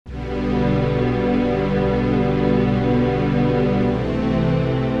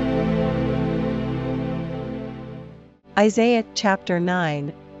Isaiah chapter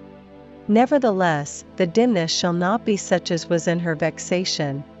 9. Nevertheless, the dimness shall not be such as was in her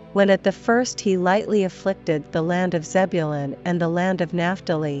vexation, when at the first he lightly afflicted the land of Zebulun and the land of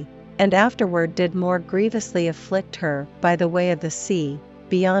Naphtali, and afterward did more grievously afflict her by the way of the sea,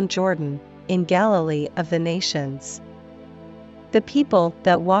 beyond Jordan, in Galilee of the nations. The people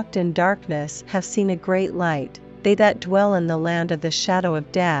that walked in darkness have seen a great light, they that dwell in the land of the shadow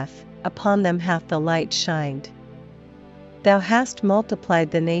of death, upon them hath the light shined. Thou hast multiplied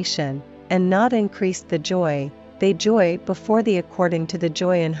the nation, and not increased the joy, they joy before thee according to the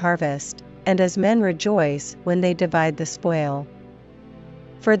joy in harvest, and as men rejoice when they divide the spoil.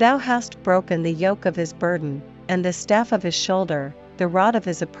 For thou hast broken the yoke of his burden, and the staff of his shoulder, the rod of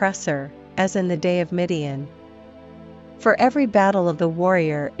his oppressor, as in the day of Midian. For every battle of the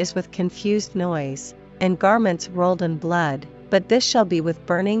warrior is with confused noise, and garments rolled in blood, but this shall be with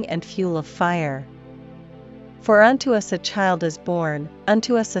burning and fuel of fire. For unto us a child is born,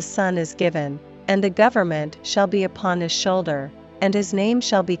 unto us a son is given, and the government shall be upon his shoulder, and his name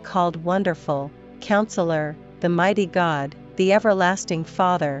shall be called Wonderful, Counselor, the Mighty God, the Everlasting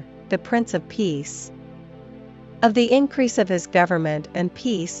Father, the Prince of Peace. Of the increase of his government and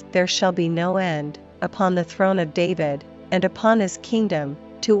peace there shall be no end, upon the throne of David, and upon his kingdom,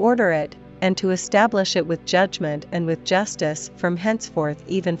 to order it, and to establish it with judgment and with justice from henceforth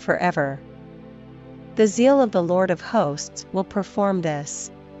even forever. The zeal of the Lord of hosts will perform this.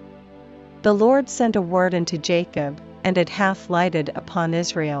 The Lord sent a word unto Jacob, and it hath lighted upon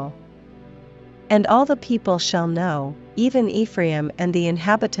Israel. And all the people shall know, even Ephraim and the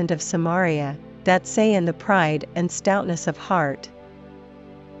inhabitant of Samaria, that say in the pride and stoutness of heart,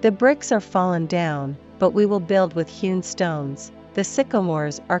 the bricks are fallen down, but we will build with hewn stones, the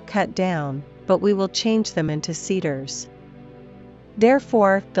sycamores are cut down, but we will change them into cedars.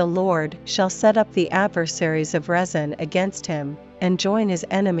 Therefore the Lord shall set up the adversaries of Rezin against him, and join his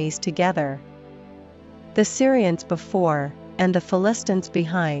enemies together. The Syrians before, and the Philistines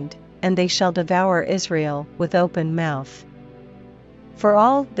behind, and they shall devour Israel with open mouth. For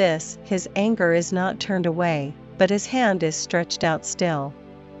all this his anger is not turned away, but his hand is stretched out still.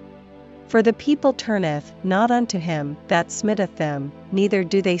 For the people turneth not unto him that smiteth them, neither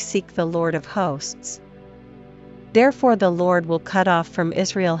do they seek the Lord of hosts. Therefore the Lord will cut off from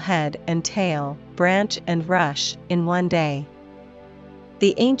Israel head and tail, branch and rush, in one day.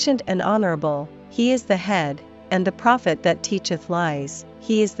 The ancient and honorable, he is the head, and the prophet that teacheth lies,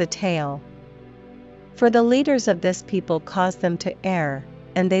 he is the tail. For the leaders of this people cause them to err,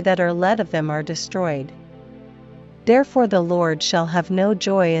 and they that are led of them are destroyed. Therefore the Lord shall have no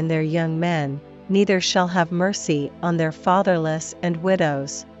joy in their young men, neither shall have mercy on their fatherless and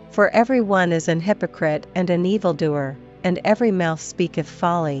widows. For every one is an hypocrite and an evildoer, and every mouth speaketh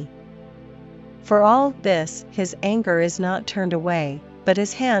folly. For all this his anger is not turned away, but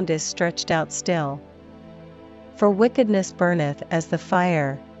his hand is stretched out still. For wickedness burneth as the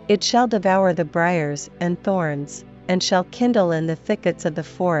fire, it shall devour the briars and thorns, and shall kindle in the thickets of the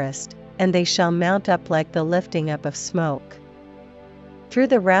forest, and they shall mount up like the lifting up of smoke. Through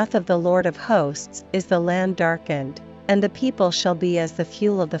the wrath of the Lord of hosts is the land darkened, and the people shall be as the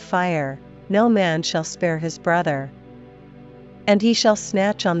fuel of the fire, no man shall spare his brother. And he shall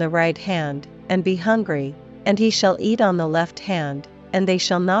snatch on the right hand, and be hungry, and he shall eat on the left hand, and they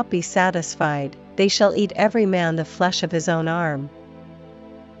shall not be satisfied, they shall eat every man the flesh of his own arm.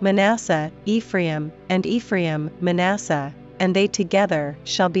 Manasseh, Ephraim, and Ephraim, Manasseh, and they together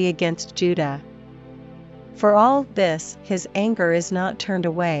shall be against Judah. For all this his anger is not turned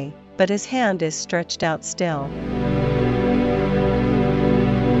away, but his hand is stretched out still.